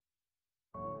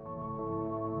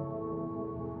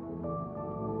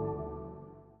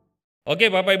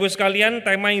Oke Bapak Ibu sekalian,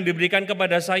 tema yang diberikan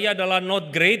kepada saya adalah Not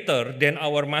Greater Than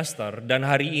Our Master. Dan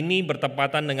hari ini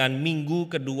bertepatan dengan minggu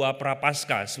kedua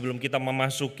Prapaskah sebelum kita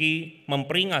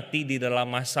memperingati di dalam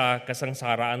masa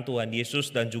kesengsaraan Tuhan Yesus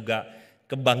dan juga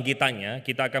kebangkitannya.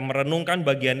 Kita akan merenungkan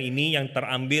bagian ini yang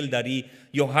terambil dari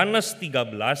Yohanes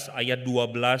 13 ayat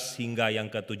 12 hingga yang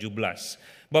ke-17.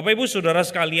 Bapak Ibu Saudara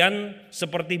sekalian,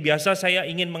 seperti biasa saya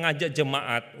ingin mengajak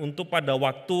jemaat untuk pada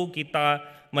waktu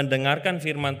kita mendengarkan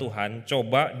firman Tuhan,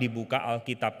 coba dibuka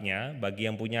Alkitabnya. Bagi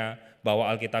yang punya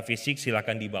bawa Alkitab fisik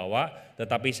silakan dibawa,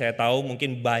 tetapi saya tahu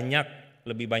mungkin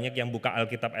lebih banyak yang buka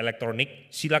Alkitab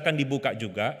elektronik, silakan dibuka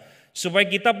juga, supaya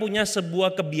kita punya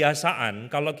sebuah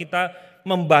kebiasaan. Kalau kita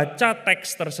membaca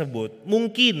teks tersebut,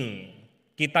 mungkin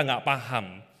kita nggak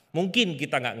paham, mungkin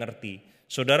kita nggak ngerti,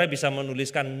 saudara bisa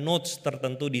menuliskan notes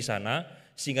tertentu di sana,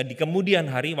 sehingga di kemudian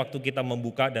hari waktu kita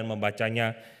membuka dan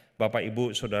membacanya, Bapak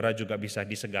Ibu Saudara juga bisa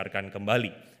disegarkan kembali.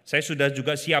 Saya sudah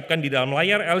juga siapkan di dalam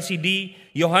layar LCD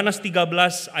Yohanes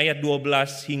 13 ayat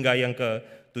 12 hingga yang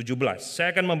ke-17.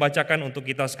 Saya akan membacakan untuk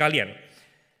kita sekalian.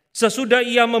 Sesudah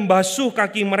ia membasuh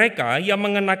kaki mereka, ia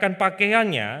mengenakan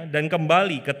pakaiannya dan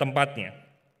kembali ke tempatnya.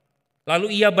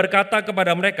 Lalu ia berkata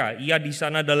kepada mereka, ia di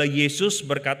sana adalah Yesus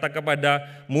berkata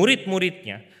kepada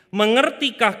murid-muridnya,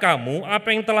 "Mengertikah kamu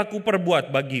apa yang telah kuperbuat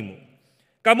bagimu?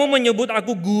 Kamu menyebut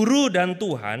aku guru dan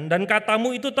Tuhan, dan katamu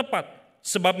itu tepat,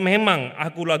 sebab memang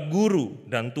akulah guru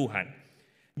dan Tuhan.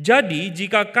 Jadi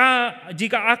jika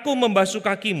aku membasuh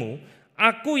kakimu,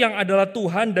 aku yang adalah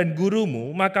Tuhan dan gurumu,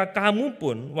 maka kamu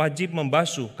pun wajib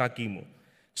membasuh kakimu.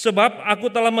 Sebab aku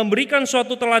telah memberikan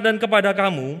suatu teladan kepada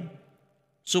kamu,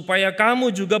 supaya kamu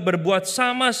juga berbuat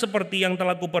sama seperti yang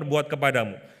telah kuperbuat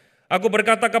kepadamu. Aku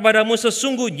berkata kepadamu,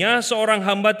 sesungguhnya seorang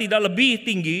hamba tidak lebih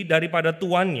tinggi daripada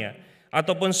tuannya,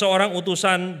 ataupun seorang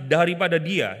utusan daripada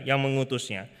dia yang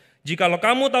mengutusnya. Jikalau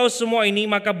kamu tahu semua ini,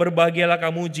 maka berbahagialah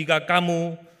kamu jika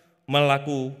kamu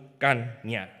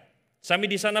melakukannya." Sampai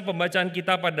di sana pembacaan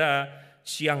kita pada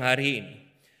siang hari ini.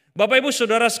 Bapak Ibu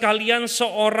Saudara sekalian,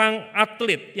 seorang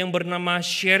atlet yang bernama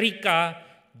Shericka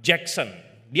Jackson.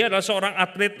 Dia adalah seorang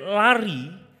atlet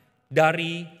lari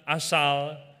dari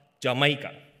asal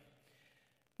Jamaika.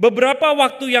 Beberapa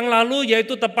waktu yang lalu,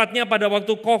 yaitu tepatnya pada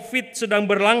waktu COVID sedang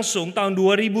berlangsung tahun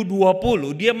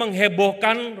 2020, dia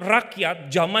menghebohkan rakyat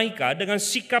Jamaika dengan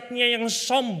sikapnya yang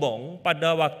sombong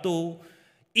pada waktu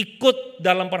ikut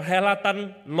dalam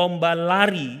perhelatan lomba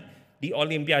lari di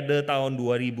Olimpiade tahun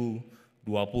 2020.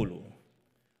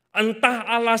 Entah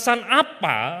alasan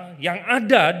apa yang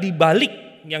ada di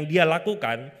balik yang dia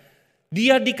lakukan,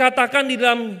 dia dikatakan di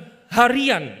dalam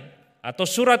harian atau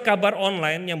surat kabar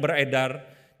online yang beredar,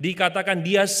 dikatakan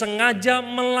dia sengaja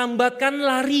melambatkan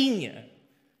larinya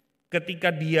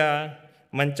ketika dia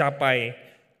mencapai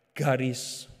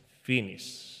garis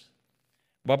finish.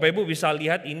 Bapak Ibu bisa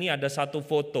lihat ini ada satu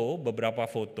foto, beberapa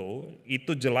foto,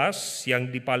 itu jelas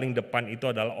yang di paling depan itu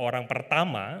adalah orang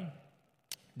pertama,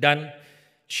 dan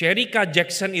Shericka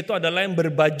Jackson itu adalah yang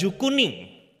berbaju kuning,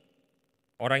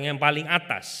 orang yang paling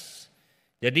atas.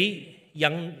 Jadi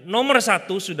yang nomor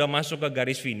satu sudah masuk ke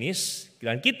garis finish,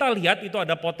 dan kita lihat itu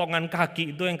ada potongan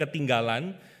kaki itu yang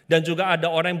ketinggalan, dan juga ada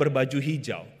orang yang berbaju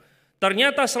hijau.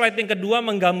 Ternyata slide yang kedua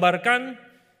menggambarkan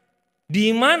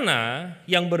di mana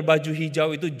yang berbaju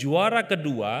hijau itu juara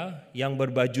kedua, yang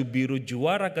berbaju biru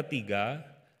juara ketiga,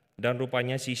 dan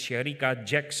rupanya si Shericka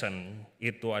Jackson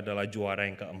itu adalah juara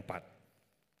yang keempat.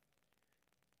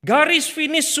 Garis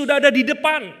finish sudah ada di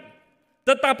depan,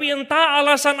 tetapi entah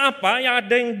alasan apa yang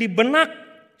ada yang di benak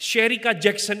Shericka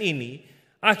Jackson ini,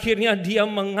 akhirnya dia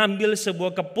mengambil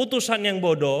sebuah keputusan yang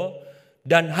bodoh,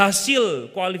 dan hasil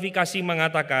kualifikasi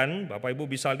mengatakan, Bapak Ibu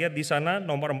bisa lihat di sana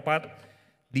nomor 4,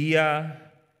 dia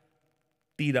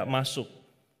tidak masuk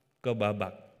ke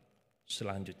babak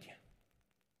selanjutnya.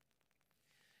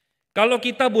 Kalau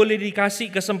kita boleh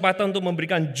dikasih kesempatan untuk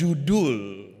memberikan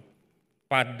judul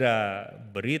pada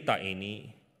berita ini,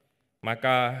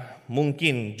 maka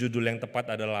mungkin judul yang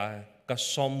tepat adalah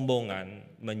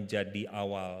kesombongan menjadi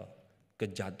awal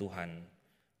kejatuhan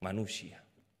manusia.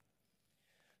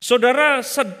 Saudara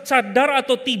sadar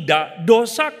atau tidak,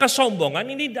 dosa kesombongan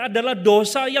ini adalah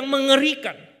dosa yang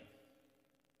mengerikan.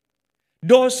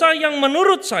 Dosa yang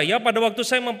menurut saya pada waktu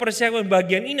saya mempersiapkan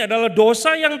bagian ini adalah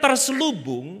dosa yang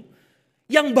terselubung,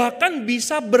 yang bahkan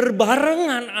bisa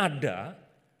berbarengan ada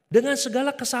dengan segala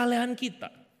kesalehan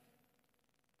kita.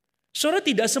 Saudara,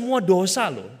 tidak semua dosa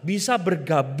loh bisa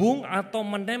bergabung atau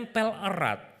menempel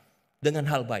erat dengan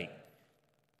hal baik.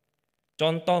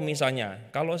 Contoh misalnya,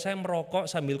 kalau saya merokok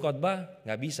sambil khotbah,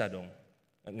 nggak bisa dong,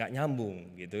 nggak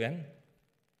nyambung gitu kan.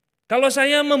 Kalau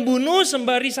saya membunuh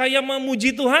sembari saya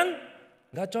memuji Tuhan,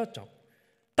 nggak cocok.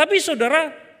 Tapi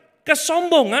saudara,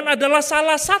 kesombongan adalah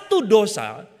salah satu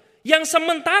dosa yang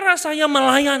sementara saya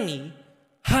melayani,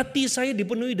 hati saya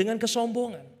dipenuhi dengan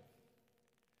kesombongan.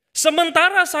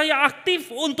 Sementara saya aktif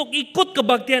untuk ikut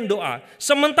kebaktian doa,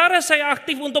 sementara saya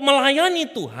aktif untuk melayani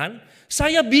Tuhan,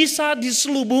 saya bisa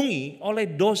diselubungi oleh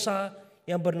dosa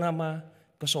yang bernama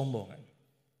kesombongan.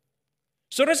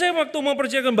 Saudara, saya waktu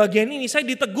mempercayakan bagian ini, saya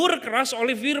ditegur keras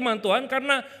oleh firman Tuhan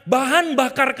karena bahan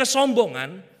bakar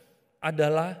kesombongan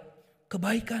adalah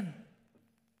kebaikan.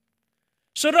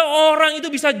 Saudara, orang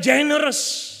itu bisa generous,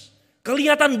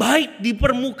 kelihatan baik di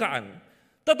permukaan.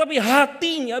 Tetapi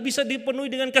hatinya bisa dipenuhi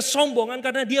dengan kesombongan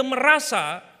karena dia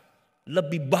merasa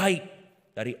lebih baik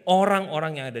dari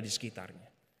orang-orang yang ada di sekitarnya.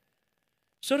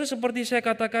 Saudara, seperti saya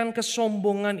katakan,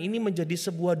 kesombongan ini menjadi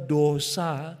sebuah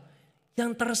dosa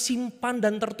yang tersimpan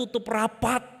dan tertutup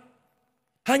rapat.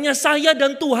 Hanya saya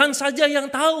dan Tuhan saja yang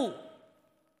tahu.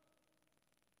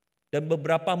 Dan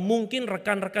beberapa mungkin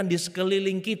rekan-rekan di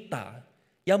sekeliling kita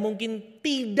yang mungkin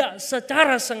tidak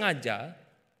secara sengaja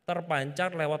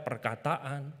terpancar lewat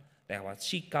perkataan, lewat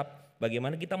sikap,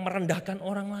 bagaimana kita merendahkan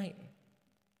orang lain.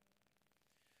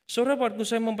 Saudara, waktu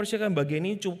saya mempersiapkan bagian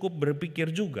ini cukup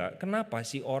berpikir juga, kenapa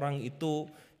sih orang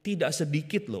itu tidak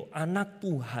sedikit loh anak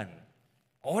Tuhan.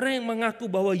 Orang yang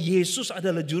mengaku bahwa Yesus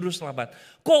adalah juru selamat,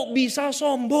 kok bisa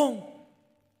sombong?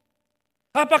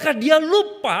 Apakah dia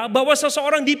lupa bahwa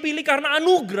seseorang dipilih karena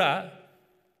anugerah?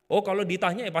 Oh, kalau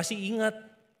ditanya ya pasti ingat.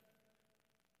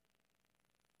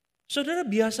 Saudara,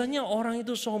 biasanya orang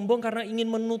itu sombong karena ingin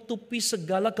menutupi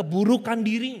segala keburukan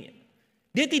dirinya.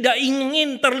 Dia tidak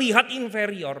ingin terlihat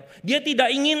inferior. Dia tidak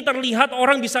ingin terlihat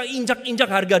orang bisa injak-injak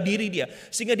harga diri dia.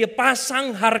 Sehingga dia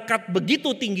pasang harkat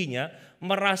begitu tingginya,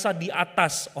 merasa di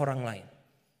atas orang lain.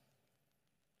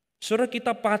 Saudara,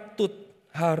 kita patut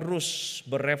harus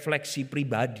berefleksi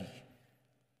pribadi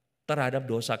terhadap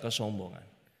dosa kesombongan.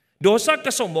 Dosa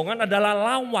kesombongan adalah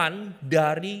lawan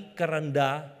dari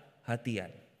kerendah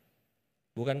hatian.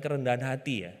 Bukan kerendahan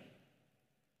hati ya.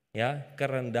 Ya,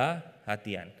 kerendah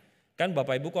hatian. Kan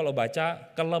Bapak Ibu kalau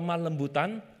baca kelemah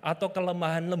lembutan atau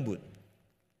kelemahan lembut.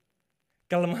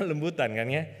 Kelemah lembutan kan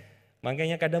ya.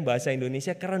 Makanya kadang bahasa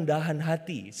Indonesia kerendahan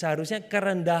hati. Seharusnya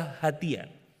kerendah hatian.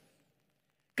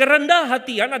 Kerendah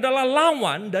hatian adalah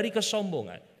lawan dari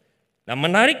kesombongan. Nah,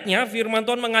 menariknya firman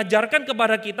Tuhan mengajarkan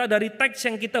kepada kita dari teks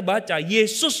yang kita baca.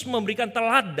 Yesus memberikan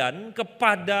teladan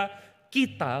kepada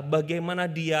kita bagaimana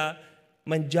dia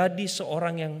menjadi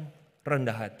seorang yang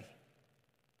rendah hati.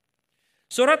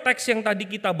 Surat teks yang tadi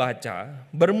kita baca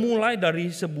bermulai dari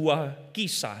sebuah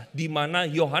kisah di mana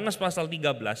Yohanes pasal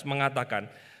 13 mengatakan,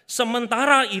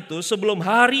 sementara itu sebelum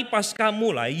hari Paskah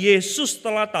mulai, Yesus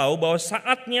telah tahu bahwa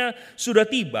saatnya sudah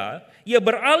tiba, ia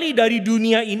beralih dari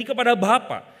dunia ini kepada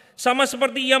Bapa. Sama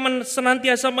seperti ia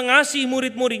senantiasa mengasihi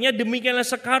murid-muridnya, demikianlah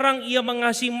sekarang ia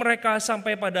mengasihi mereka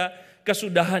sampai pada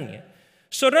kesudahannya.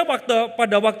 Saudara,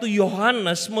 pada waktu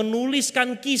Yohanes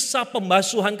menuliskan kisah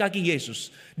pembasuhan kaki Yesus,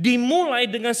 dimulai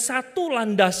dengan satu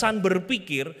landasan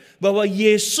berpikir bahwa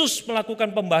Yesus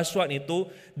melakukan pembasuhan itu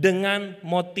dengan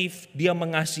motif dia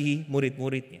mengasihi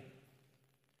murid-muridnya.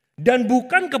 Dan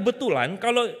bukan kebetulan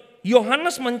kalau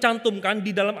Yohanes mencantumkan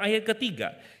di dalam ayat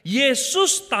ketiga,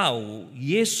 Yesus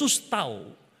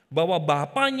tahu bahwa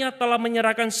Bapanya telah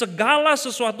menyerahkan segala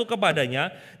sesuatu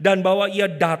kepadanya dan bahwa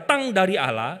ia datang dari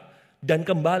Allah dan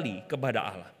kembali kepada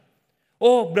Allah.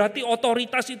 Oh, berarti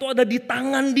otoritas itu ada di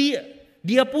tangan dia.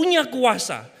 Dia punya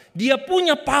kuasa, dia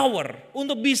punya power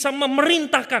untuk bisa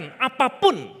memerintahkan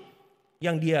apapun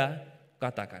yang dia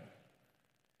katakan.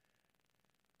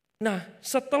 Nah,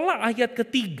 setelah ayat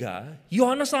ketiga,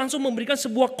 Yohanes langsung memberikan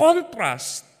sebuah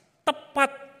kontras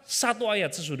tepat satu ayat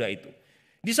sesudah itu.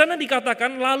 Di sana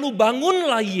dikatakan, lalu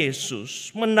bangunlah Yesus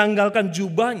menanggalkan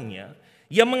jubahnya.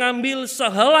 Ia mengambil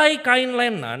sehelai kain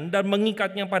lenan dan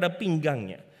mengikatnya pada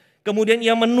pinggangnya. Kemudian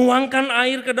ia menuangkan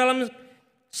air ke dalam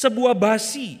sebuah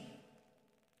basi.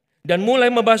 Dan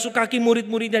mulai membasuh kaki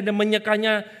murid-muridnya dan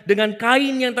menyekanya dengan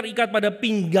kain yang terikat pada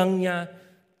pinggangnya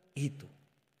itu.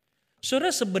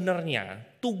 Saudara, sebenarnya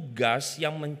tugas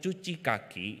yang mencuci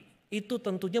kaki itu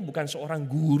tentunya bukan seorang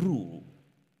guru.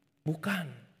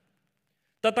 Bukan.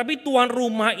 Tetapi tuan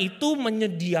rumah itu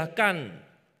menyediakan,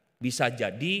 bisa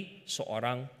jadi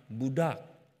seorang budak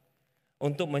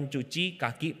untuk mencuci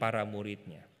kaki para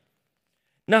muridnya.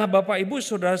 Nah, Bapak Ibu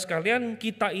Saudara sekalian,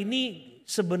 kita ini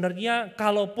sebenarnya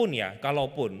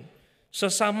kalaupun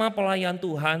sesama pelayan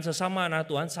Tuhan, sesama anak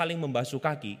Tuhan saling membasuh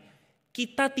kaki,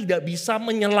 kita tidak bisa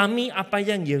menyelami apa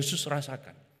yang Yesus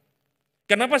rasakan.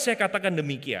 Kenapa saya katakan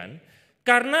demikian?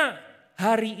 Karena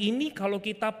hari ini kalau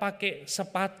kita pakai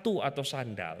sepatu atau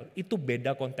sandal, itu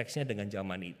beda konteksnya dengan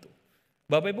zaman itu.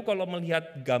 Bapak Ibu kalau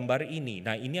melihat gambar ini,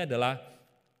 nah ini adalah,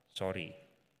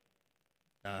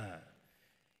 nah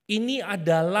ini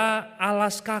adalah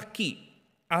alas kaki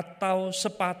atau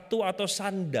sepatu atau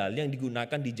sandal yang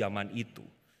digunakan di zaman itu.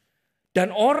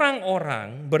 Dan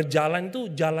orang-orang berjalan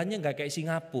itu jalannya nggak kayak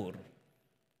Singapura.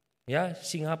 Ya,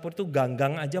 Singapura tuh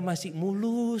ganggang aja masih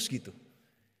mulus gitu.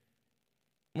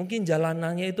 Mungkin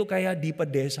jalanannya itu kayak di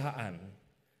pedesaan,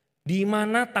 di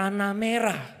mana tanah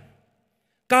merah.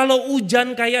 Kalau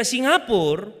hujan kayak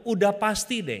Singapura, udah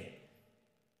pasti deh.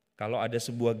 Kalau ada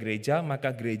sebuah gereja,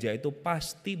 maka gereja itu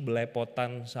pasti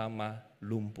belepotan sama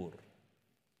lumpur.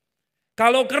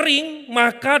 Kalau kering,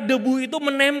 maka debu itu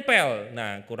menempel.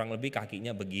 Nah, kurang lebih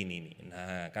kakinya begini nih.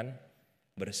 Nah, kan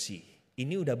bersih.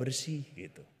 Ini udah bersih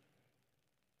gitu.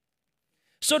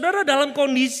 Saudara, dalam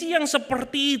kondisi yang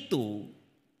seperti itu,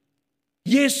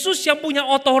 Yesus yang punya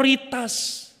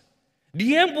otoritas,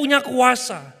 dia yang punya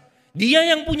kuasa, dia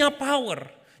yang punya power,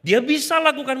 dia bisa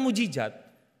lakukan mujizat.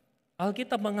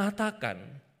 Alkitab mengatakan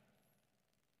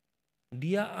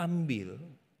dia ambil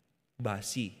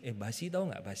basi. Basi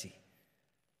tahu nggak basi?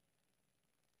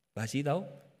 Basi tahu?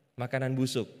 Makanan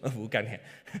busuk. Bukan ya.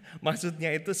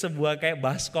 Maksudnya itu sebuah kayak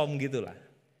baskom gitulah.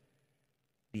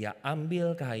 Dia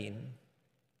ambil kain,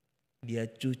 dia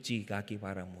cuci kaki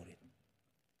para murid.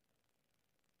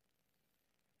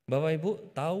 Bapak Ibu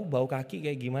tahu bau kaki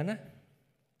kayak gimana?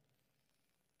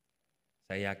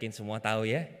 Saya yakin semua tahu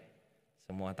ya.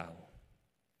 Semua tahu.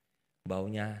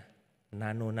 Baunya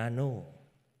nano-nano.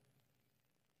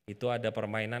 Itu ada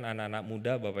permainan anak-anak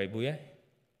muda Bapak Ibu ya.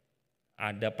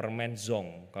 Ada permen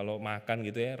zong. Kalau makan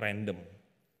gitu ya random.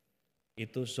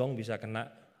 Itu zong bisa kena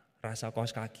rasa kaos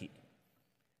kaki.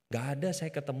 Gak ada saya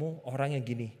ketemu orang yang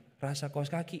gini. Rasa kaos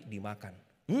kaki dimakan.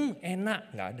 Enak,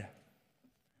 gak ada.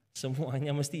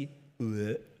 Semuanya mesti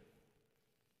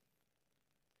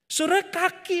Saudara,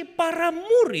 kaki para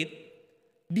murid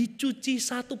dicuci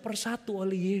satu persatu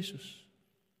oleh Yesus.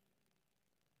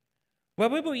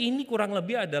 Bapak Ibu, ini kurang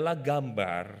lebih adalah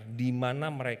gambar di mana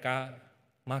mereka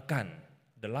makan,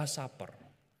 the Last Supper.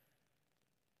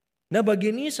 Nah,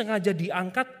 bagian ini sengaja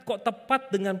diangkat kok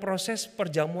tepat dengan proses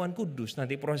perjamuan kudus,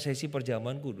 nanti prosesi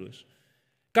perjamuan kudus.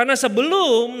 Karena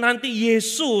sebelum nanti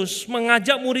Yesus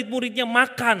mengajak murid-muridnya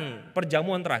makan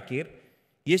perjamuan terakhir,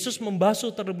 Yesus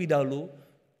membasuh terlebih dahulu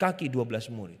kaki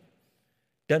 12 murid.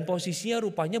 Dan posisinya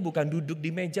rupanya bukan duduk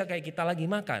di meja kayak kita lagi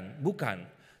makan, bukan.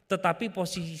 Tetapi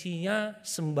posisinya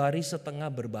sembari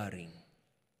setengah berbaring.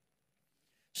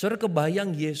 Saudara,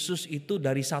 kebayang Yesus itu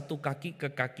dari satu kaki ke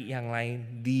kaki yang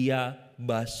lain, dia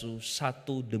basuh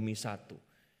satu demi satu.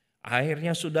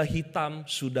 Akhirnya sudah hitam,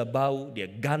 sudah bau,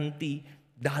 dia ganti,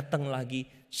 datang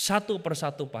lagi satu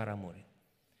persatu para murid.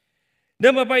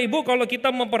 Dan Bapak Ibu, kalau kita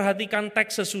memperhatikan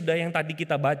teks sesudah yang tadi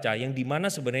kita baca, yang dimana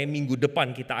sebenarnya minggu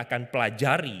depan kita akan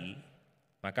pelajari,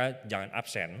 maka jangan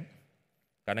absen,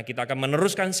 karena kita akan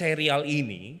meneruskan serial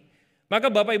ini, maka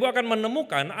Bapak Ibu akan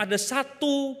menemukan ada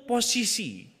satu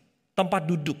posisi tempat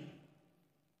duduk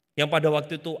yang pada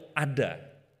waktu itu ada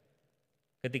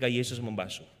ketika Yesus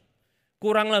membasuh.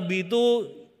 Kurang lebih itu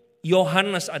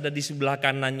Yohanes ada di sebelah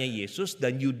kanannya Yesus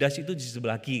dan Yudas itu di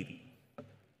sebelah kiri.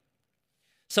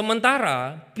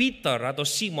 Sementara Peter atau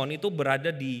Simon itu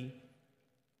berada di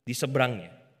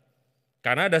seberangnya.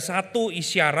 Karena ada satu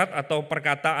isyarat atau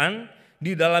perkataan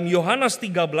di dalam Yohanes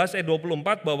 13 ayat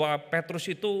 24 bahwa Petrus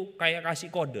itu kayak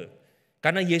kasih kode.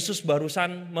 Karena Yesus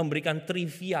barusan memberikan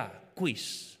trivia,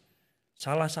 kuis.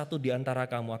 Salah satu di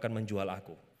antara kamu akan menjual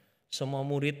aku. Semua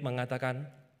murid mengatakan,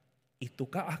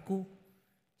 itukah aku?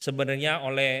 Sebenarnya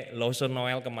oleh Lawson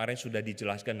Noel kemarin sudah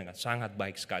dijelaskan dengan sangat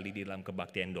baik sekali di dalam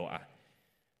kebaktian doa.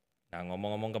 Nah,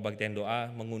 ngomong-ngomong kebaktian doa,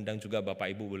 mengundang juga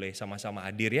Bapak Ibu boleh sama-sama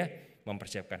hadir ya,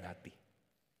 mempersiapkan hati.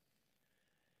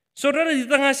 Saudara, di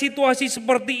tengah situasi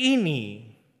seperti ini,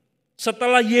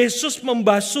 setelah Yesus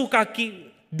membasuh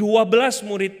kaki 12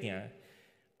 muridnya,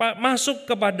 masuk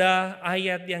kepada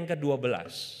ayat yang ke-12.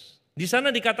 Di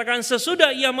sana dikatakan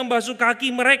sesudah ia membasuh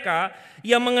kaki mereka,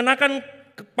 ia mengenakan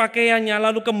pakaiannya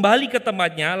lalu kembali ke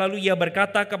tempatnya, lalu ia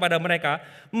berkata kepada mereka,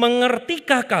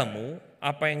 mengertikah kamu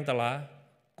apa yang telah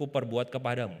kuperbuat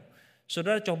kepadamu?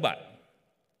 Saudara coba,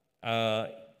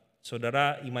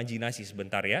 saudara imajinasi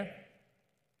sebentar ya.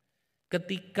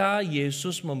 Ketika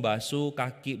Yesus membasuh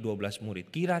kaki 12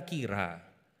 murid, kira-kira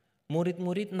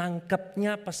murid-murid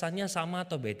nangkepnya pesannya sama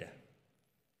atau beda?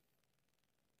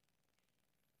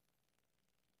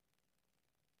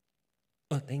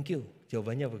 Oh, thank you.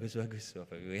 Jawabannya bagus-bagus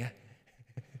Bapak Ibu ya.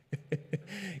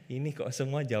 Ini kok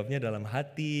semua jawabnya dalam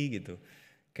hati gitu.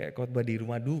 Kayak khotbah di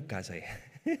rumah duka saya.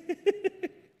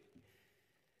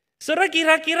 Saudara,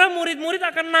 kira-kira murid-murid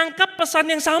akan nangkap pesan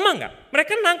yang sama nggak?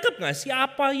 Mereka nangkep nggak sih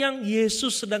apa yang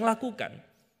Yesus sedang lakukan?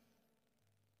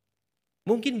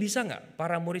 Mungkin bisa nggak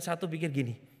para murid satu pikir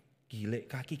gini, gile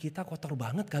kaki kita kotor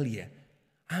banget kali ya.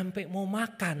 Sampai mau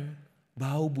makan,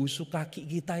 bau busuk kaki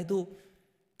kita itu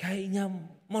kayaknya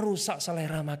merusak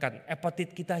selera makan,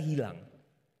 appetite kita hilang.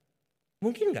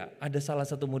 Mungkin nggak ada salah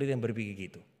satu murid yang berpikir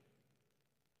gitu?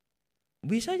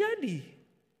 Bisa jadi.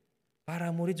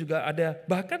 Para murid juga ada,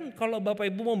 bahkan kalau Bapak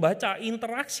Ibu membaca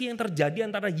interaksi yang terjadi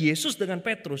antara Yesus dengan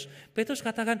Petrus. Petrus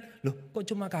katakan, loh kok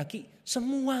cuma kaki?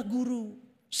 Semua guru,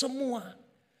 semua.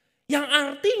 Yang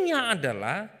artinya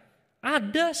adalah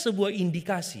ada sebuah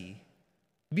indikasi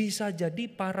bisa jadi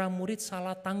para murid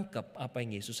salah tangkap apa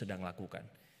yang Yesus sedang lakukan.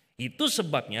 Itu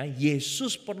sebabnya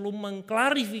Yesus perlu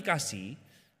mengklarifikasi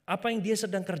apa yang dia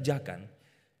sedang kerjakan.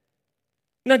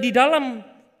 Nah, di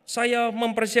dalam saya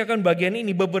mempersiapkan bagian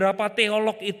ini, beberapa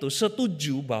teolog itu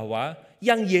setuju bahwa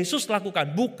yang Yesus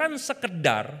lakukan bukan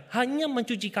sekedar hanya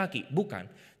mencuci kaki, bukan.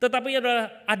 Tetapi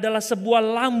adalah sebuah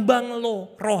lambang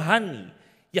rohani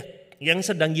ya, yang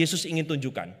sedang Yesus ingin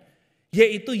tunjukkan.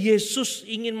 Yaitu Yesus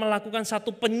ingin melakukan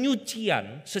satu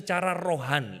penyucian secara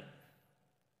rohani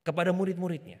kepada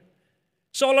murid-muridnya.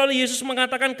 Seolah-olah Yesus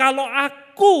mengatakan, kalau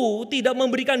aku tidak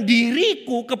memberikan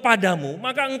diriku kepadamu,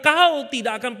 maka engkau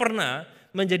tidak akan pernah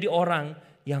menjadi orang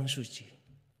yang suci.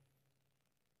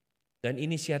 Dan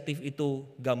inisiatif itu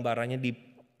gambarannya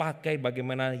dipakai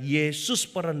bagaimana Yesus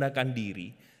merendahkan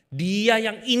diri. Dia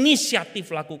yang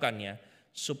inisiatif lakukannya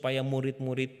supaya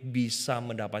murid-murid bisa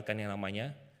mendapatkan yang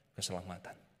namanya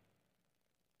keselamatan.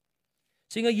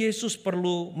 Sehingga Yesus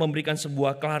perlu memberikan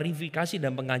sebuah klarifikasi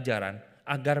dan pengajaran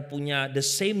agar punya the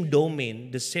same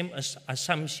domain, the same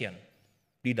assumption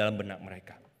di dalam benak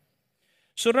mereka.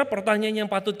 Saudara, pertanyaan yang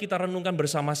patut kita renungkan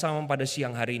bersama-sama pada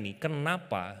siang hari ini,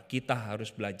 kenapa kita harus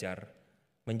belajar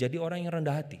menjadi orang yang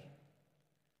rendah hati?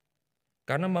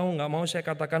 Karena mau gak mau saya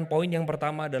katakan poin yang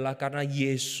pertama adalah karena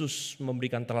Yesus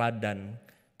memberikan teladan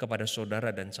kepada saudara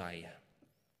dan saya.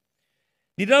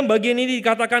 Di dalam bagian ini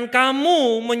dikatakan,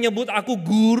 kamu menyebut aku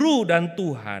guru dan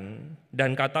Tuhan,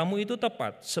 dan katamu itu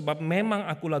tepat sebab memang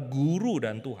akulah guru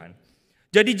dan Tuhan.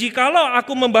 Jadi jikalau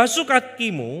aku membasuh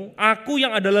kakimu, aku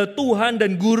yang adalah Tuhan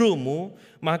dan gurumu,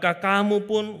 maka kamu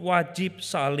pun wajib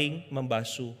saling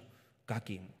membasuh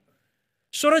kakimu.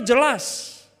 Saudara, jelas,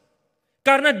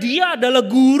 karena dia adalah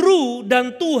guru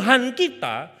dan Tuhan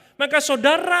kita, maka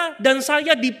saudara dan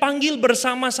saya dipanggil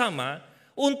bersama-sama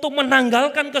untuk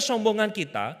menanggalkan kesombongan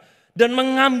kita dan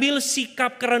mengambil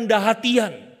sikap kerendah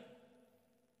hatian.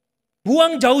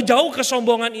 Buang jauh-jauh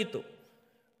kesombongan itu.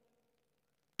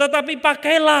 Tetapi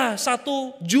pakailah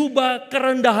satu jubah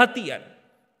kerendah hatian.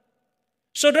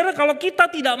 Saudara, kalau kita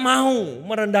tidak mau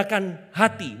merendahkan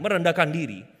hati, merendahkan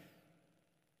diri,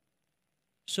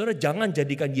 saudara jangan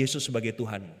jadikan Yesus sebagai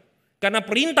Tuhanmu. Karena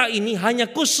perintah ini hanya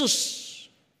khusus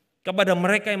kepada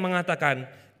mereka yang mengatakan,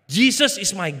 Jesus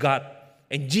is my God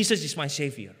and Jesus is my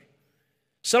Savior.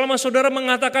 Selama saudara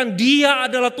mengatakan dia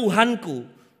adalah Tuhanku,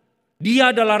 dia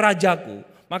adalah Rajaku,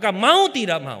 maka mau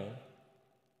tidak mau,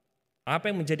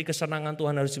 apa yang menjadi kesenangan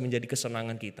Tuhan harus menjadi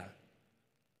kesenangan kita.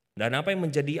 Dan apa yang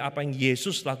menjadi apa yang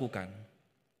Yesus lakukan,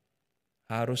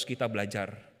 harus kita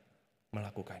belajar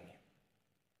melakukannya.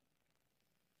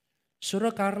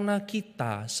 Saudara, karena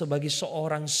kita sebagai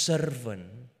seorang servant,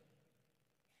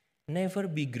 never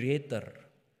be greater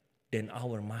than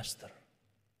our master.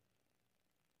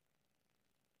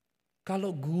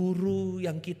 Kalau guru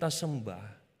yang kita sembah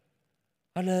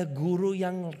adalah guru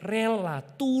yang rela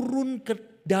turun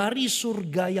dari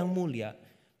surga yang mulia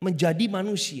menjadi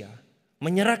manusia,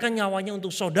 menyerahkan nyawanya untuk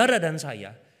saudara dan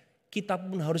saya, kita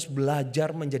pun harus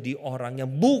belajar menjadi orang yang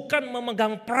bukan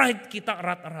memegang pride kita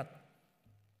erat-erat.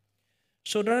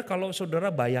 Saudara, kalau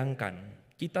saudara bayangkan,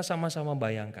 kita sama-sama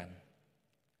bayangkan,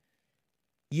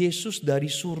 Yesus dari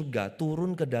surga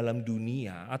turun ke dalam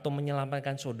dunia atau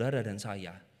menyelamatkan saudara dan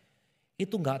saya,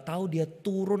 itu gak tahu dia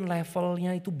turun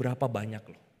levelnya itu berapa banyak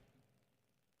loh.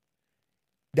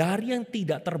 Dari yang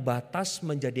tidak terbatas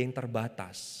menjadi yang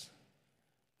terbatas.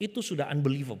 Itu sudah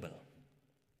unbelievable.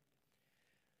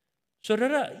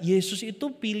 Saudara, Yesus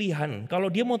itu pilihan. Kalau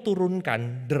dia mau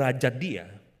turunkan derajat dia,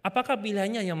 apakah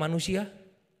pilihannya yang manusia?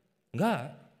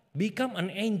 Enggak. Become an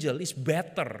angel is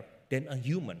better than a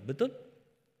human. Betul?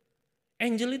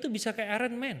 Angel itu bisa kayak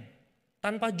Iron Man.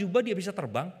 Tanpa jubah dia bisa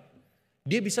terbang.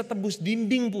 Dia bisa tembus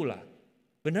dinding pula.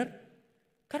 Benar?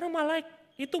 Karena malaikat.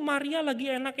 Itu Maria lagi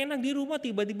enak-enak di rumah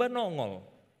tiba-tiba nongol.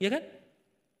 Ya kan?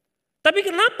 Tapi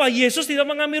kenapa Yesus tidak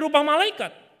mengambil rupa malaikat?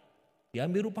 Dia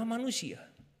ambil rupa manusia.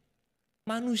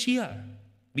 Manusia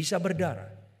bisa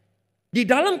berdarah. Di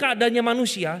dalam keadaannya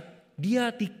manusia,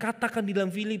 dia dikatakan di dalam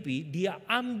Filipi, dia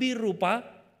ambil rupa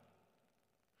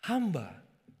hamba.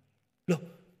 Loh,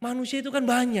 manusia itu kan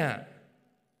banyak.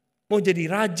 Mau jadi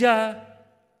raja,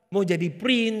 mau jadi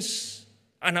prince,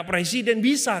 anak presiden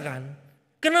bisa kan?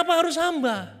 Kenapa harus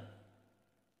hamba?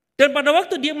 Dan pada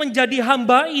waktu dia menjadi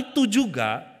hamba itu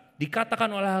juga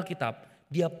dikatakan oleh Alkitab,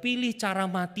 dia pilih cara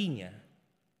matinya,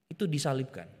 itu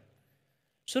disalibkan.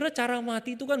 Saudara, cara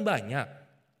mati itu kan banyak.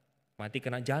 Mati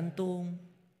kena jantung,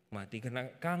 mati kena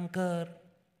kanker.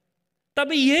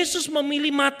 Tapi Yesus memilih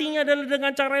matinya adalah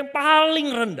dengan cara yang paling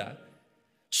rendah.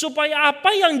 Supaya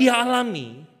apa yang dia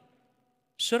alami,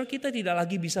 saudara, kita tidak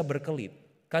lagi bisa berkelit.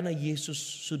 Karena Yesus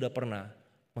sudah pernah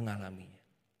mengalaminya.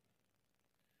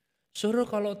 Saudara,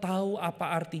 kalau tahu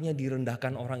apa artinya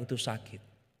direndahkan orang itu sakit.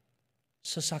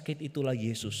 Sesakit itulah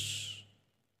Yesus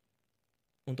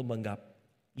untuk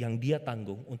yang dia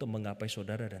tanggung untuk menggapai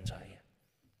saudara dan saya.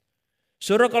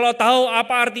 Saudara, kalau tahu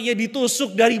apa artinya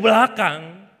ditusuk dari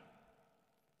belakang,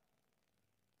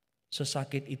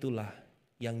 sesakit itulah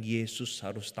yang Yesus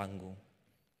harus tanggung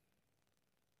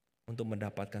untuk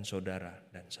mendapatkan saudara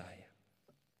dan saya.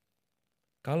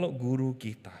 Kalau guru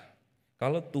kita,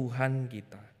 kalau Tuhan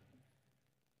kita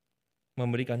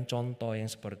memberikan contoh yang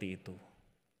seperti itu,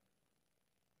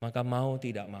 maka mau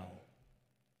tidak mau,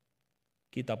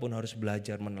 kita pun harus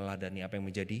belajar meneladani apa yang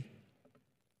menjadi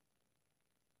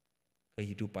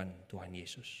kehidupan Tuhan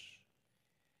Yesus.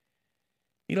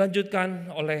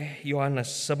 Dilanjutkan oleh Yohanes,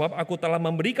 sebab aku telah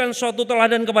memberikan suatu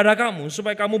teladan kepada kamu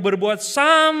supaya kamu berbuat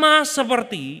sama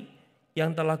seperti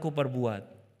yang telah kuperbuat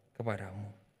kepadamu.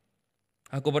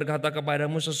 Aku berkata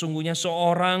kepadamu, sesungguhnya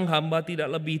seorang hamba tidak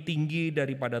lebih tinggi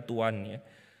daripada tuannya,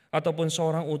 ataupun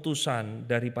seorang utusan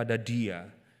daripada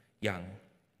dia yang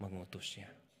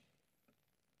mengutusnya.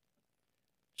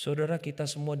 Saudara, kita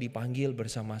semua dipanggil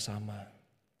bersama-sama.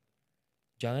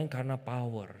 Jangan karena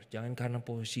power, jangan karena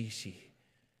posisi,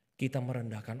 kita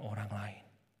merendahkan orang lain.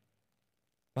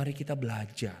 Mari kita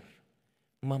belajar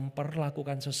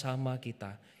memperlakukan sesama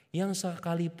kita yang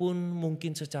sekalipun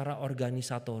mungkin secara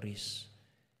organisatoris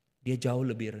dia jauh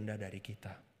lebih rendah dari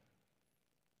kita.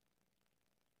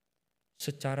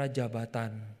 Secara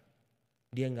jabatan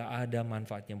dia gak ada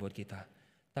manfaatnya buat kita.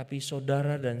 Tapi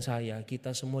saudara dan saya,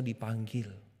 kita semua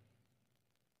dipanggil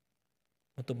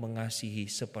untuk mengasihi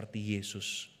seperti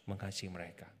Yesus mengasihi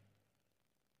mereka.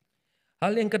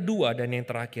 Hal yang kedua dan yang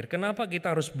terakhir, kenapa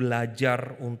kita harus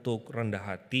belajar untuk rendah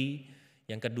hati?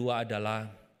 Yang kedua adalah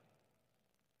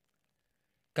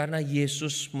karena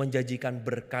Yesus menjanjikan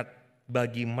berkat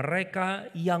bagi mereka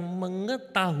yang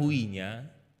mengetahuinya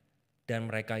dan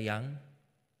mereka yang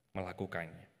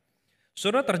melakukannya.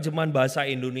 Saudara, terjemahan bahasa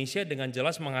Indonesia dengan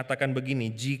jelas mengatakan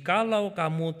begini, jikalau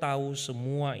kamu tahu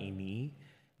semua ini,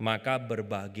 maka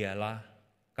berbahagialah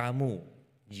kamu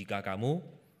jika kamu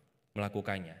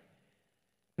melakukannya.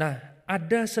 Nah,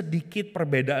 ada sedikit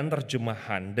perbedaan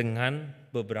terjemahan dengan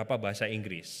beberapa bahasa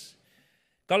Inggris.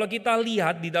 Kalau kita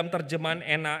lihat di dalam terjemahan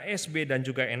NASB dan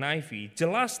juga NIV,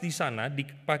 jelas di sana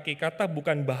dipakai kata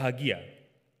bukan bahagia.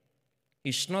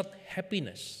 It's not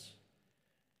happiness.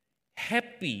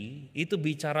 Happy itu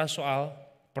bicara soal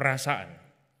perasaan.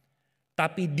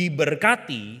 Tapi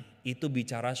diberkati itu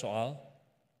bicara soal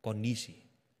kondisi.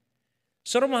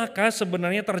 Maka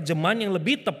sebenarnya terjemahan yang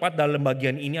lebih tepat dalam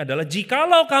bagian ini adalah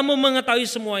jikalau kamu mengetahui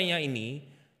semuanya ini,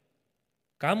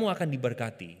 kamu akan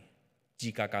diberkati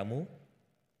jika kamu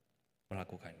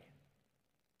melakukannya.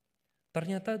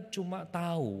 Ternyata cuma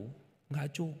tahu nggak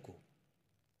cukup.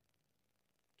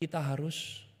 Kita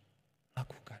harus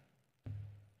lakukan.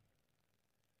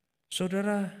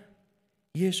 Saudara,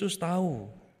 Yesus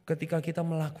tahu ketika kita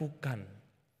melakukan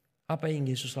apa yang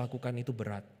Yesus lakukan itu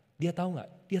berat. Dia tahu nggak?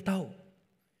 Dia tahu.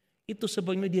 Itu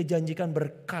sebabnya dia janjikan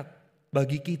berkat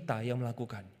bagi kita yang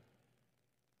melakukan.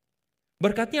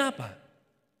 Berkatnya apa?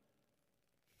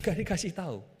 Gak dikasih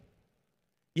tahu.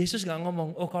 Yesus gak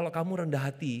ngomong, oh kalau kamu rendah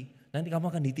hati, nanti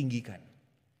kamu akan ditinggikan.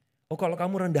 Oh kalau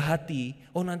kamu rendah hati,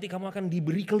 oh nanti kamu akan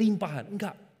diberi kelimpahan.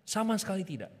 Enggak, sama sekali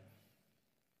tidak.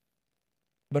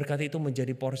 Berkat itu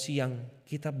menjadi porsi yang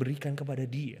kita berikan kepada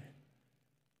Dia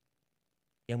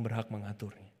yang berhak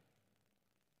mengaturnya.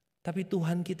 Tapi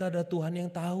Tuhan kita adalah Tuhan yang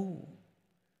tahu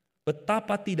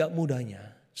betapa tidak mudahnya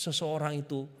seseorang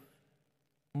itu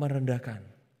merendahkan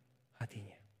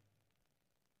hatinya.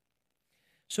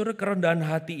 Saudara, kerendahan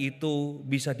hati itu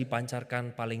bisa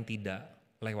dipancarkan paling tidak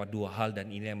lewat dua hal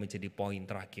dan ini yang menjadi poin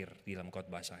terakhir di dalam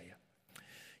khotbah saya.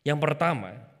 Yang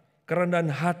pertama, kerendahan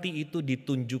hati itu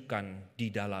ditunjukkan di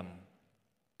dalam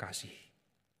kasih.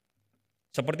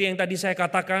 Seperti yang tadi saya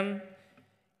katakan,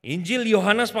 Injil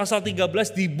Yohanes pasal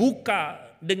 13 dibuka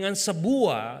dengan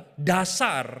sebuah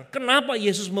dasar kenapa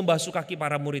Yesus membasuh kaki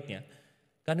para muridnya.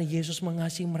 Karena Yesus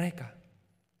mengasihi mereka.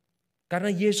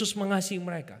 Karena Yesus mengasihi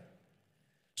mereka.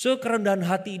 So kerendahan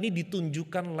hati ini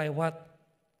ditunjukkan lewat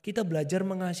kita belajar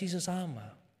mengasihi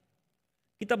sesama.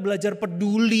 Kita belajar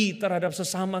peduli terhadap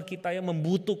sesama kita yang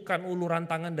membutuhkan uluran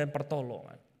tangan dan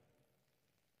pertolongan.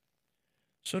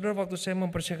 Saudara, waktu saya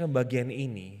mempersiapkan bagian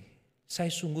ini, saya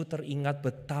sungguh teringat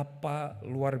betapa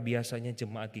luar biasanya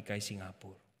jemaat GKI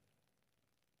Singapura.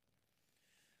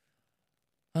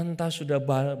 Entah sudah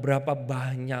berapa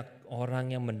banyak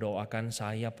orang yang mendoakan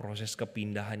saya proses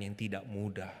kepindahan yang tidak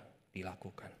mudah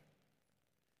dilakukan.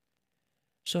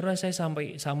 Saudara, saya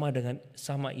sampai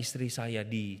sama istri saya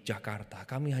di Jakarta.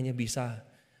 Kami hanya bisa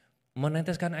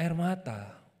meneteskan air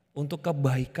mata untuk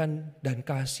kebaikan dan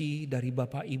kasih dari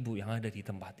Bapak Ibu yang ada di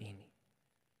tempat ini.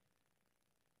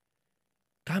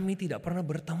 Kami tidak pernah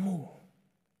bertemu.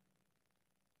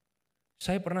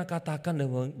 Saya pernah katakan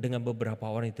dengan beberapa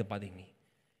orang di tempat ini.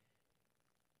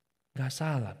 Gak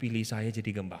salah pilih saya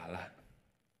jadi gembala.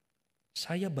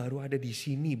 Saya baru ada di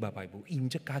sini Bapak Ibu,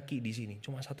 injek kaki di sini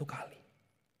cuma satu kali.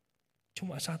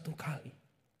 Cuma satu kali.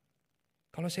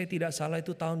 Kalau saya tidak salah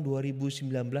itu tahun 2019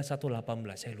 atau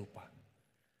 18, saya lupa.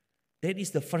 That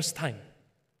is the first time.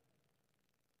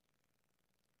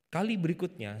 Kali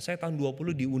berikutnya saya tahun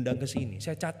 20 diundang ke sini.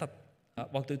 Saya catat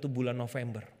waktu itu bulan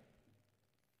November.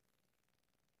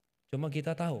 Cuma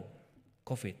kita tahu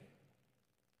COVID.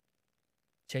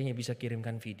 Saya hanya bisa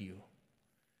kirimkan video.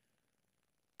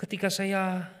 Ketika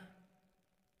saya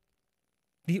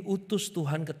diutus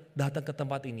Tuhan datang ke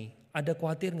tempat ini, ada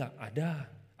khawatir gak? Ada.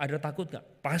 Ada takut gak?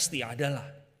 Pasti adalah.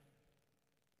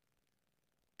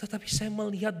 Tetapi saya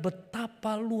melihat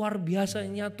betapa luar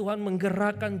biasanya Tuhan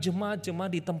menggerakkan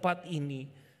jemaat-jemaat di tempat ini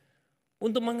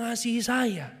untuk mengasihi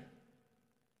saya.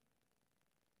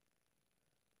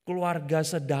 Keluarga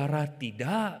saudara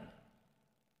tidak.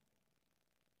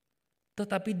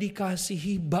 Tetapi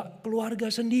dikasihi bak keluarga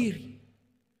sendiri.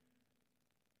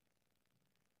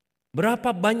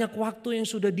 Berapa banyak waktu yang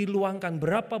sudah diluangkan,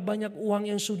 berapa banyak uang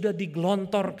yang sudah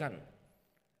digelontorkan.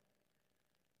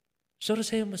 Saudara,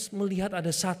 saya melihat ada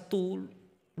satu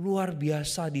luar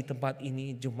biasa di tempat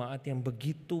ini, jemaat yang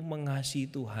begitu mengasihi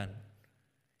Tuhan.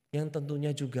 Yang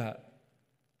tentunya juga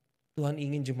Tuhan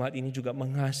ingin jemaat ini juga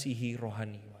mengasihi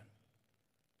rohaniwan.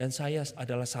 Dan saya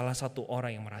adalah salah satu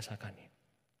orang yang merasakannya.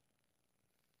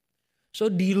 So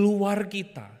di luar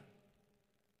kita,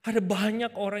 ada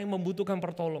banyak orang yang membutuhkan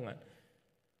pertolongan.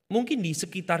 Mungkin di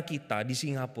sekitar kita di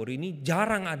Singapura ini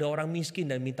jarang ada orang miskin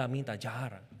dan minta-minta,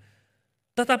 jarang.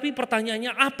 Tetapi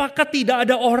pertanyaannya, apakah tidak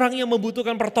ada orang yang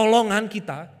membutuhkan pertolongan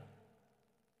kita?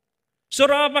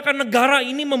 Saudara, apakah negara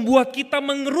ini membuat kita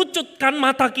mengerucutkan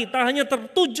mata kita hanya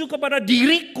tertuju kepada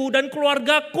diriku dan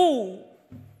keluargaku?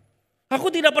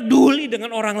 Aku tidak peduli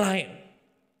dengan orang lain.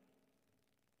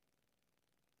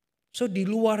 So di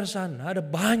luar sana ada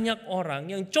banyak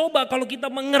orang yang coba kalau kita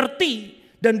mengerti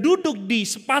dan duduk di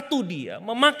sepatu dia,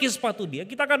 memakai sepatu dia,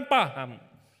 kita akan paham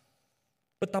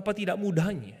betapa tidak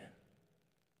mudahnya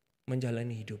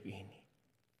menjalani hidup ini.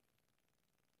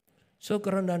 So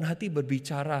kerendahan hati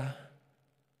berbicara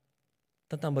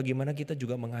tentang bagaimana kita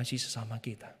juga mengasihi sesama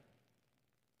kita.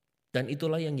 Dan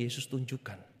itulah yang Yesus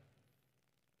tunjukkan.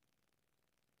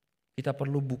 Kita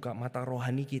perlu buka mata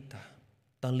rohani kita.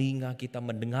 Telinga kita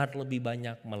mendengar lebih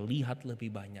banyak, melihat lebih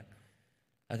banyak.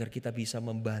 Agar kita bisa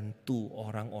membantu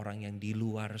orang-orang yang di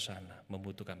luar sana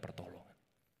membutuhkan pertolongan.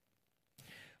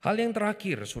 Hal yang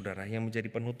terakhir saudara yang menjadi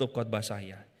penutup khotbah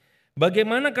saya.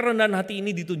 Bagaimana kerendahan hati ini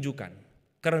ditunjukkan?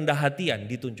 Kerendah hatian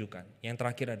ditunjukkan. Yang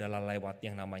terakhir adalah lewat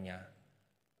yang namanya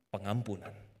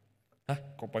pengampunan.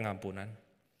 Kok pengampunan?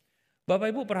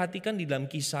 Bapak Ibu perhatikan di dalam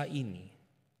kisah ini.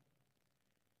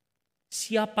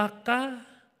 Siapakah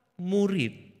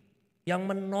murid yang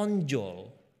menonjol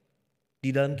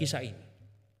di dalam kisah ini?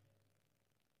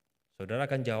 Saudara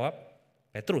akan jawab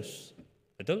Petrus,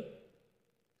 betul?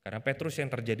 Karena Petrus yang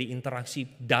terjadi interaksi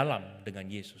dalam dengan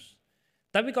Yesus.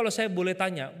 Tapi kalau saya boleh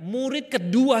tanya, murid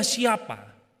kedua siapa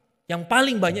yang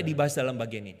paling banyak dibahas dalam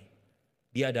bagian ini?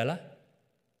 Dia adalah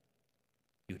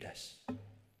Yudas.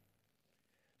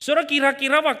 Saudara,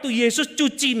 kira-kira waktu Yesus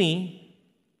cuci nih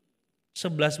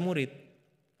 11 murid,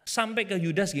 sampai ke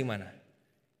Yudas gimana?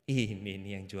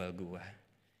 Ini yang jual gua.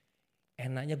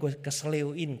 Enaknya gue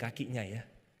keseleuin kakinya ya.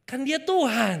 Kan dia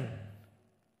Tuhan.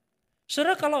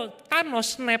 Saudara, kalau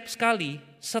Thanos snap sekali,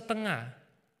 setengah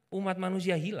umat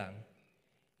manusia hilang.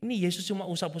 Ini Yesus cuma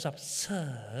usap-usap,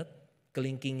 set,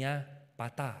 kelingkingnya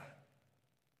patah.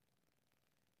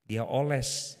 Dia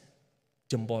oles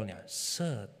jempolnya,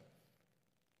 set,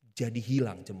 jadi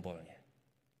hilang jempolnya.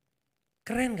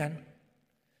 Keren kan?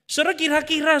 Saudara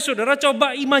kira-kira saudara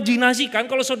coba imajinasikan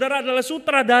kalau saudara adalah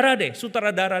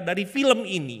sutradara dari film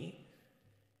ini.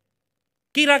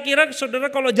 Kira-kira saudara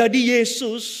kalau jadi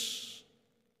Yesus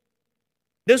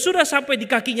dan sudah sampai di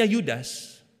kakinya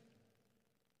Yudas,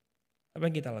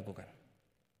 apa yang kita lakukan?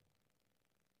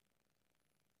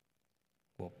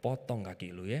 Gue potong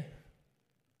kaki lu ya,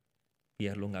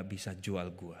 biar lu gak bisa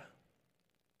jual gua.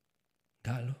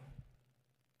 Enggak lu.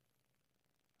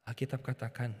 Alkitab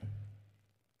katakan,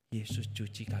 Yesus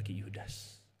cuci kaki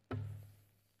Yudas.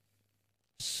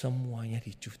 Semuanya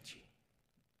dicuci.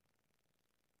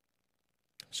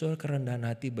 Soal kerendahan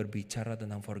hati berbicara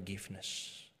tentang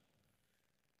forgiveness.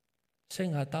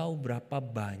 Saya nggak tahu berapa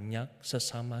banyak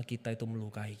sesama kita itu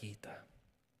melukai kita.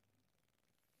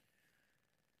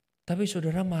 Tapi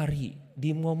saudara, mari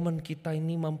di momen kita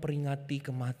ini memperingati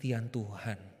kematian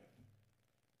Tuhan.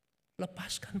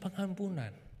 Lepaskan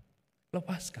pengampunan.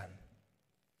 Lepaskan.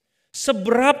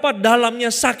 Seberapa dalamnya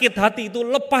sakit hati itu,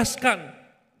 lepaskan.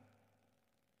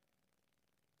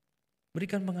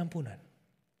 Berikan pengampunan.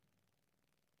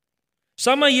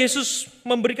 Sama Yesus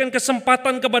memberikan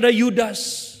kesempatan kepada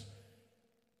Yudas.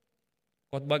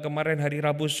 Khotbah kemarin hari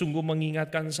Rabu sungguh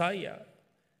mengingatkan saya.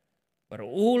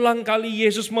 Berulang kali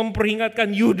Yesus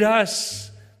memperingatkan Yudas,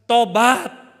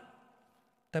 tobat.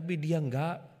 Tapi dia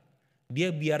enggak.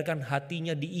 Dia biarkan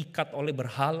hatinya diikat oleh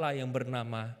berhala yang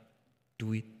bernama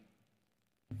duit.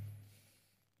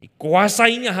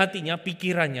 Dikuasainya hatinya,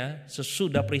 pikirannya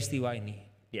sesudah peristiwa ini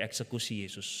dieksekusi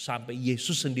Yesus. Sampai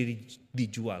Yesus sendiri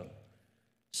dijual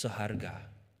seharga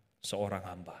seorang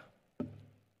hamba.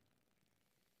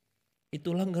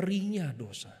 Itulah ngerinya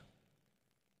dosa.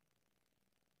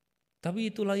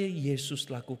 Tapi itulah yang Yesus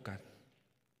lakukan.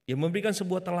 Dia memberikan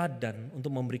sebuah teladan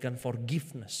untuk memberikan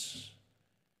forgiveness.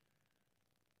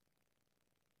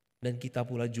 Dan kita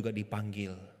pula juga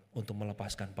dipanggil untuk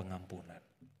melepaskan pengampunan.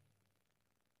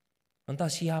 Entah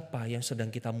siapa yang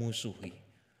sedang kita musuhi.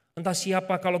 Entah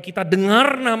siapa kalau kita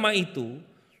dengar nama itu,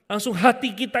 langsung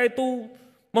hati kita itu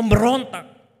memberontak.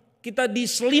 Kita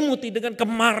diselimuti dengan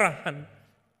kemarahan.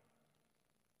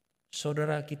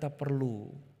 Saudara, kita perlu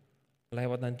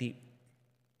lewat nanti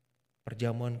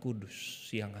perjamuan kudus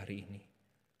siang hari ini.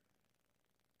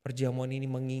 Perjamuan ini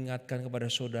mengingatkan kepada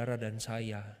saudara dan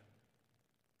saya,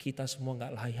 kita semua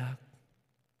gak layak.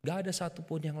 Gak ada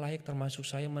satupun yang layak termasuk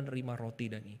saya menerima roti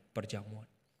dan perjamuan.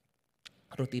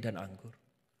 Roti dan anggur.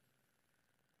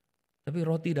 Tapi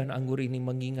roti dan anggur ini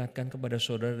mengingatkan kepada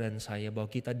saudara dan saya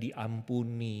bahwa kita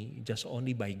diampuni just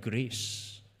only by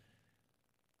grace.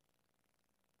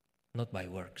 Not by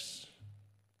works.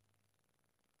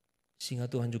 Sehingga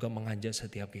Tuhan juga mengajak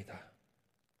setiap kita.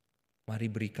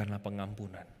 Mari berikanlah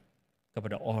pengampunan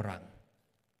kepada orang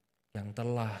yang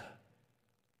telah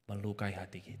melukai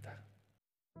hati kita.